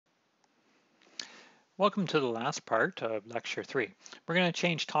Welcome to the last part of Lecture 3. We're going to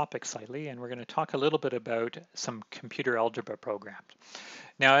change topics slightly and we're going to talk a little bit about some computer algebra programs.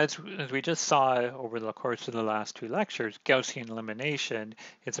 Now, as we just saw over the course of the last two lectures, Gaussian elimination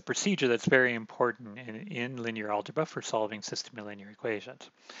is a procedure that's very important in linear algebra for solving system of linear equations.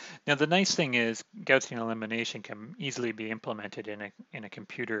 Now, the nice thing is Gaussian elimination can easily be implemented in a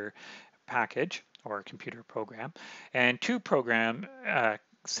computer package or a computer program, and two program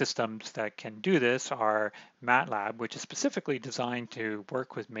systems that can do this are MATLAB, which is specifically designed to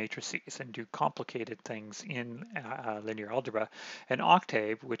work with matrices and do complicated things in linear algebra, and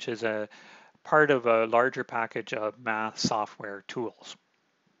Octave, which is a part of a larger package of math software tools.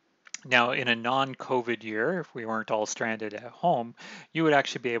 Now, in a non-COVID year, if we weren't all stranded at home, you would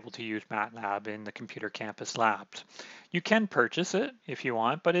actually be able to use MATLAB in the computer campus labs. You can purchase it if you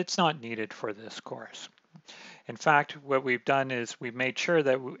want, but it's not needed for this course. In fact, what we've done is we've made sure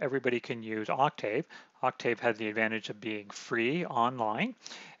that everybody can use Octave. Octave has the advantage of being free online,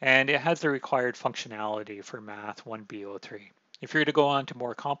 and it has the required functionality for Math 1B03. If you're to go on to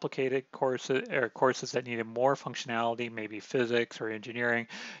more complicated courses or courses that needed more functionality, maybe physics or engineering,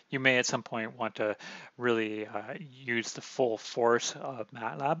 you may at some point want to really use the full force of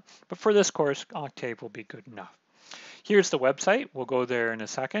MATLAB. But for this course, Octave will be good enough. Here's the website. We'll go there in a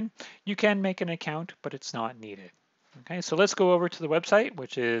second. You can make an account, but it's not needed. Okay, so let's go over to the website,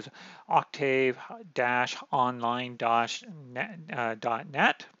 which is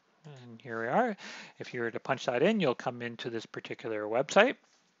octave-online.net. And here we are. If you were to punch that in, you'll come into this particular website.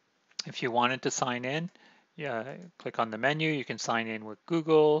 If you wanted to sign in, click on the menu. You can sign in with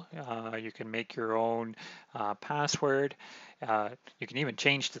Google. You can make your own password. You can even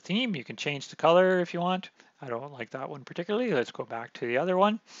change the theme. You can change the color if you want. I don't like that one particularly. Let's go back to the other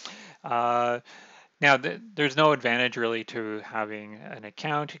one. Now, there's no advantage really to having an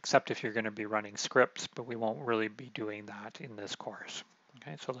account except if you're going to be running scripts, but we won't really be doing that in this course.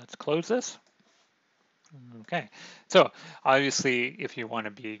 Okay, so let's close this. Okay, so obviously if you want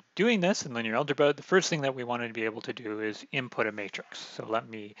to be doing this in linear algebra, the first thing that we want to be able to do is input a matrix. So let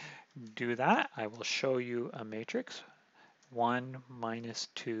me do that. I will show you a matrix. 1, minus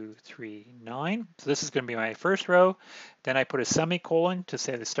 2, 3, 9. So this is going to be my first row. Then I put a semicolon to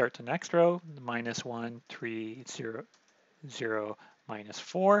say to start the next row. Minus 1, 3, 0, 0, minus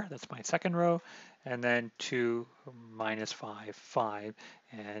 4. That's my second row. And then 2, minus 5, 5,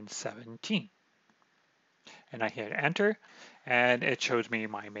 and 17. And I hit enter, and it shows me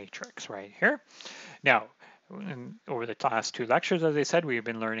my matrix right here. Now, over the last two lectures, as I said, we've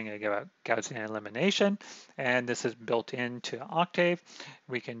been learning about Gaussian elimination, and this is built into Octave.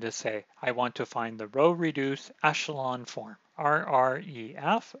 We can just say, I want to find the row reduced echelon form,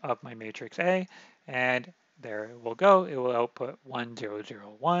 RREF, of my matrix A, and there it will go. It will output 1, 0,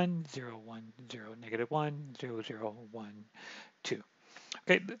 0, 1, 0, 1, 0, negative 1, 0, 0, 1, 2.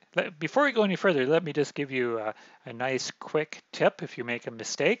 Okay, before we go any further, let me just give you a nice quick tip if you make a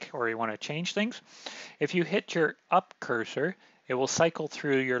mistake or you want to change things. If you hit your up cursor, it will cycle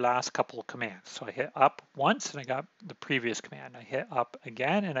through your last couple of commands. So I hit up once and I got the previous command. I hit up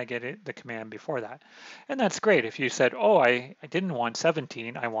again and I get the command before that. And that's great. If you said, oh, I didn't want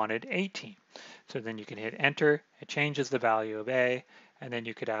 17, I wanted 18. So then you can hit enter, it changes the value of A, and then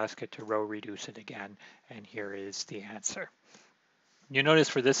you could ask it to row reduce it again. And here is the answer. You notice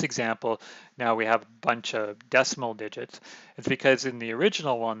for this example, now we have a bunch of decimal digits. It's because in the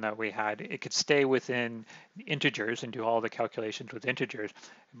original one that we had, it could stay within integers and do all the calculations with integers.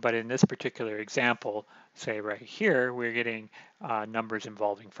 But in this particular example, say right here, we're getting numbers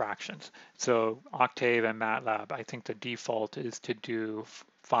involving fractions. So Octave and MATLAB, I think the default is to do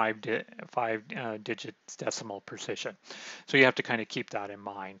 5 digits decimal precision. So you have to kind of keep that in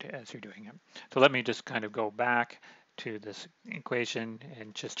mind as you're doing it. So let me just kind of go back to this equation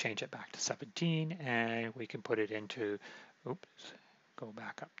and just change it back to 17, and we can put it into, oops, go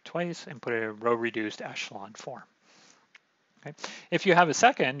back up twice and put it in row reduced echelon form. Okay. If you have a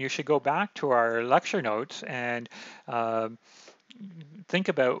second, you should go back to our lecture notes and think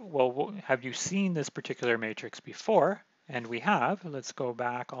about, well, have you seen this particular matrix before? And we have. Let's go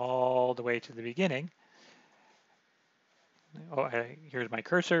back all the way to the beginning. Oh, here's my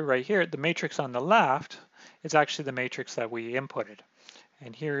cursor right here. The matrix on the left is actually the matrix that we inputted.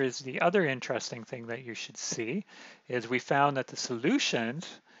 And here is the other interesting thing that you should see is we found that the solutions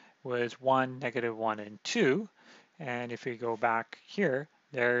was 1, negative 1, and 2. And if we go back here,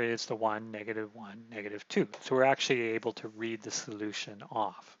 there is the 1, negative 1, negative 2. So we're actually able to read the solution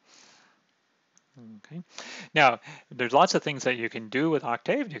off. Okay. Now, there's lots of things that you can do with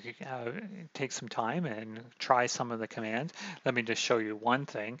Octave. You can take some time and try some of the commands. Let me just show you one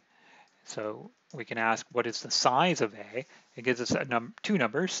thing. So we can ask, what is the size of A? It gives us two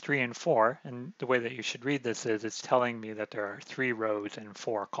numbers, 3 and 4. And the way that you should read this is it's telling me that there are 3 rows and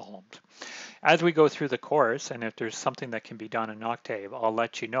 4 columns. As we go through the course, and if there's something that can be done in Octave, I'll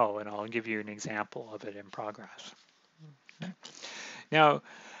let you know, and I'll give you an example of it in progress. Okay. Now,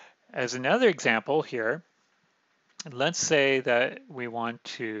 as another example here, let's say that we want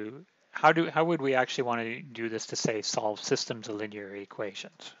to, how would we actually want to do this to say solve systems of linear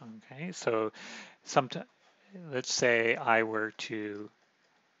equations? Okay, so let's say I were to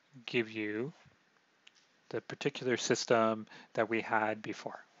give you the particular system that we had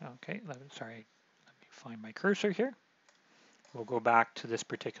before. Okay, sorry, let me find my cursor here. We'll go back to this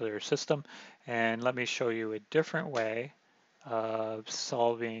particular system and let me show you a different way of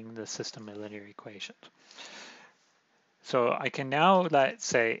solving the system of linear equations. So I can now let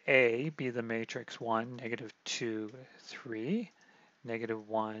say A be the matrix 1, negative 2, 3, negative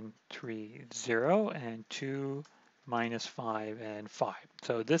 1, 3, 0, and 2, minus 5, and 5.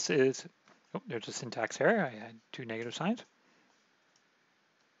 So this is, oh, there's a syntax error. I had 2 negative signs.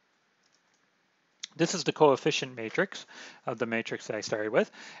 This is the coefficient matrix of the matrix that I started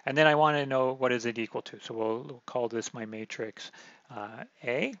with. And then I want to know what is it equal to. So we'll call this my matrix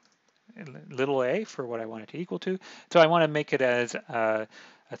A, little a for what I want it to equal to. So I want to make it as a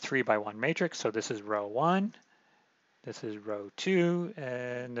 3 by 1 matrix. So this is row 1, this is row 2,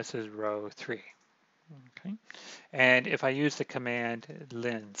 and this is row 3. Okay. And if I use the command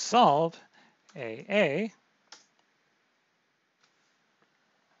lin solve AA,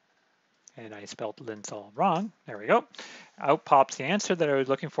 and I spelled lin solve wrong, there we go, out pops the answer that I was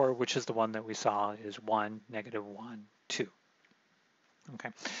looking for, which is the one that we saw is 1, negative 1, 2. Okay,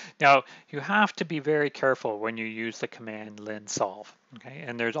 now you have to be very careful when you use the command lin solve. Okay,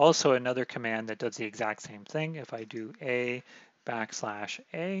 and there's also another command that does the exact same thing. If I do a backslash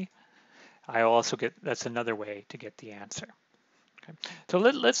a, I also get, that's another way to get the answer. Okay, so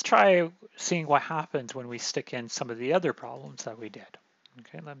let's try seeing what happens when we stick in some of the other problems that we did.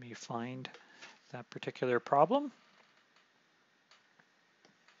 Okay, let me find that particular problem.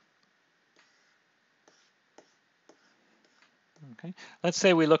 Okay, let's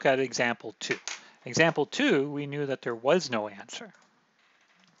say we look at example 2. Example 2, we knew that there was no answer.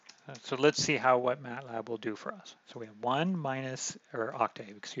 So let's see what MATLAB will do for us. So we have 1 minus, or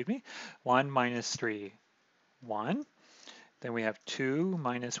Octave, excuse me, 1 minus 3, 1. Then we have 2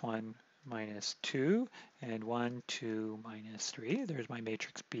 minus 1 minus 2, and 1, 2 minus 3. There's my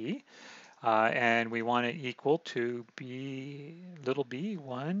matrix B. And we want it equal to B, little b,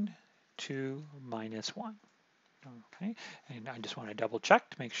 1, 2, minus 1. Okay, and I just want to double check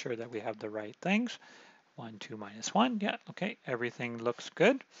to make sure that we have the right things. 1, 2, minus 1, yeah, okay, everything looks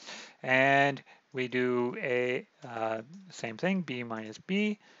good. And we do a same thing, b minus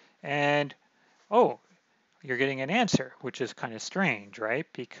b, and oh, you're getting an answer, which is kind of strange, right?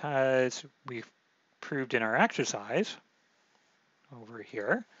 Because we've proved in our exercise over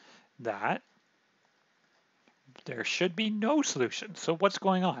here that there should be no solution. So what's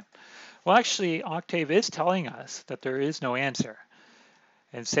going on? Well, actually, Octave is telling us that there is no answer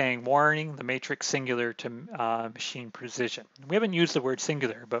and saying, warning, the matrix singular to machine precision. We haven't used the word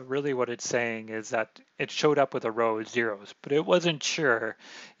singular, but really what it's saying is that it showed up with a row of zeros, but it wasn't sure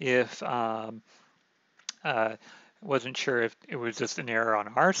if it was just an error on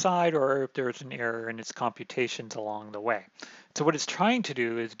our side or if there was an error in its computations along the way. So what it's trying to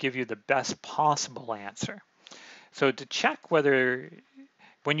do is give you the best possible answer. So to check whether,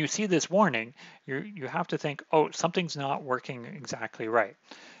 when you see this warning, you have to think, oh, something's not working exactly right.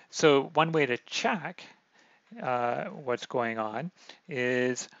 So one way to check what's going on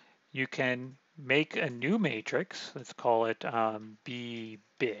is you can make a new matrix. Let's call it B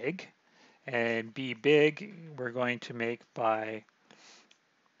big. And B big, we're going to make by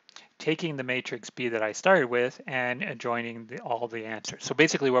taking the matrix B that I started with and adjoining all the answers. So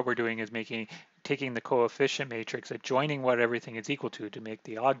basically what we're doing is taking the coefficient matrix, adjoining what everything is equal to make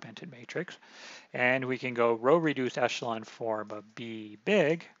the augmented matrix. And we can go row reduced echelon form of B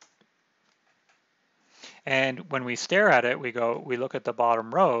big. And when we stare at it, we look at the bottom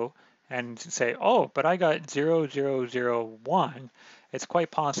row and say, oh, but I got 0, 0, 0, 1. It's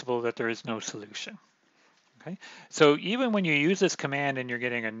quite possible that there is no solution. Okay, so even when you use this command and you're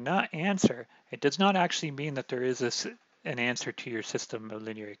getting a nut answer, it does not actually mean that there is an answer to your system of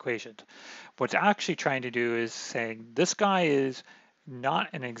linear equations. What's actually trying to do is saying this guy is not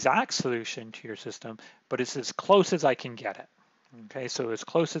an exact solution to your system, but it's as close as I can get it. Okay, so as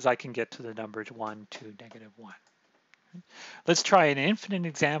close as I can get to the numbers 1 to negative 1. Okay. Let's try an infinite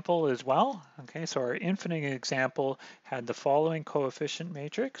example as well. Okay, so our infinite example had the following coefficient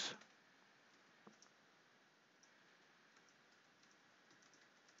matrix.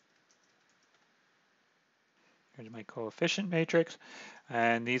 Here's my coefficient matrix.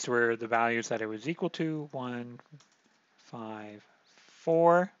 And these were the values that it was equal to, 1, 5,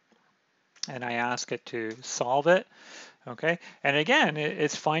 4. And I ask it to solve it. Okay, and again,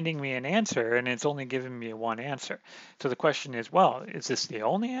 it's finding me an answer, and it's only giving me one answer. So the question is, well, is this the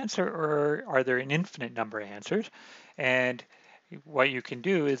only answer, or are there an infinite number of answers? And what you can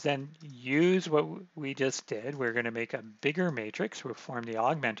do is then use what we just did. We're going to make a bigger matrix. We'll form the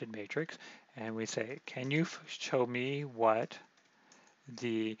augmented matrix, and we say, can you show me what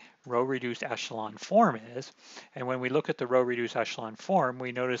the row reduced echelon form is? And when we look at the row reduced echelon form,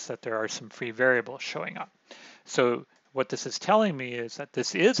 we notice that there are some free variables showing up. So what this is telling me is that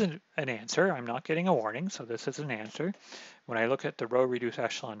this is an answer. I'm not getting a warning, so this is an answer. When I look at the row reduced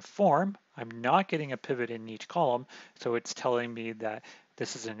echelon form, I'm not getting a pivot in each column, so it's telling me that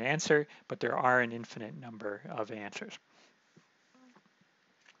this is an answer, but there are an infinite number of answers.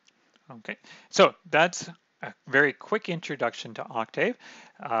 Okay, so that's a very quick introduction to Octave.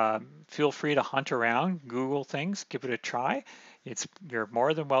 Feel free to hunt around, Google things, give it a try. You're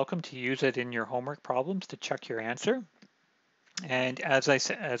more than welcome to use it in your homework problems to check your answer. And as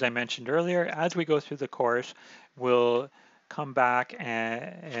I mentioned earlier, as we go through the course, we'll come back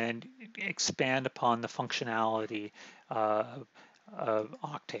and expand upon the functionality of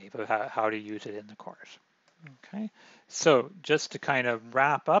Octave, of how to use it in the course. Okay, so just to kind of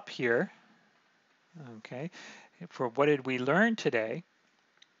wrap up here, okay, for what did we learn today?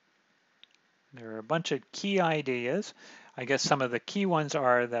 There are a bunch of key ideas. I guess some of the key ones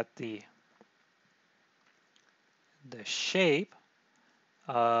are that the shape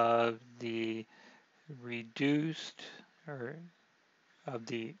of the reduced, or of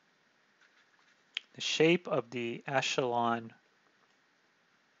the shape of the echelon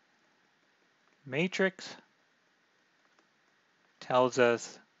matrix tells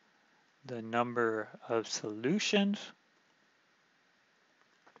us the number of solutions.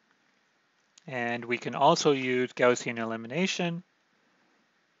 And we can also use Gaussian elimination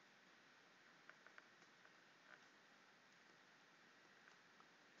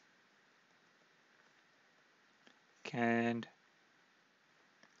and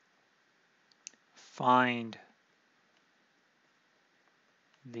find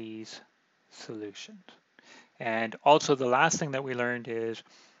these solutions. And also the last thing that we learned is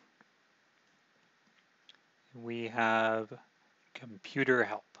we have computer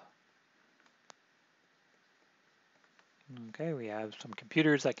help. Okay, we have some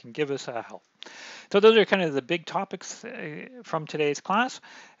computers that can give us help. So those are kind of the big topics from today's class,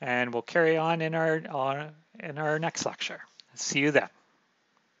 and we'll carry on in our next lecture. See you then.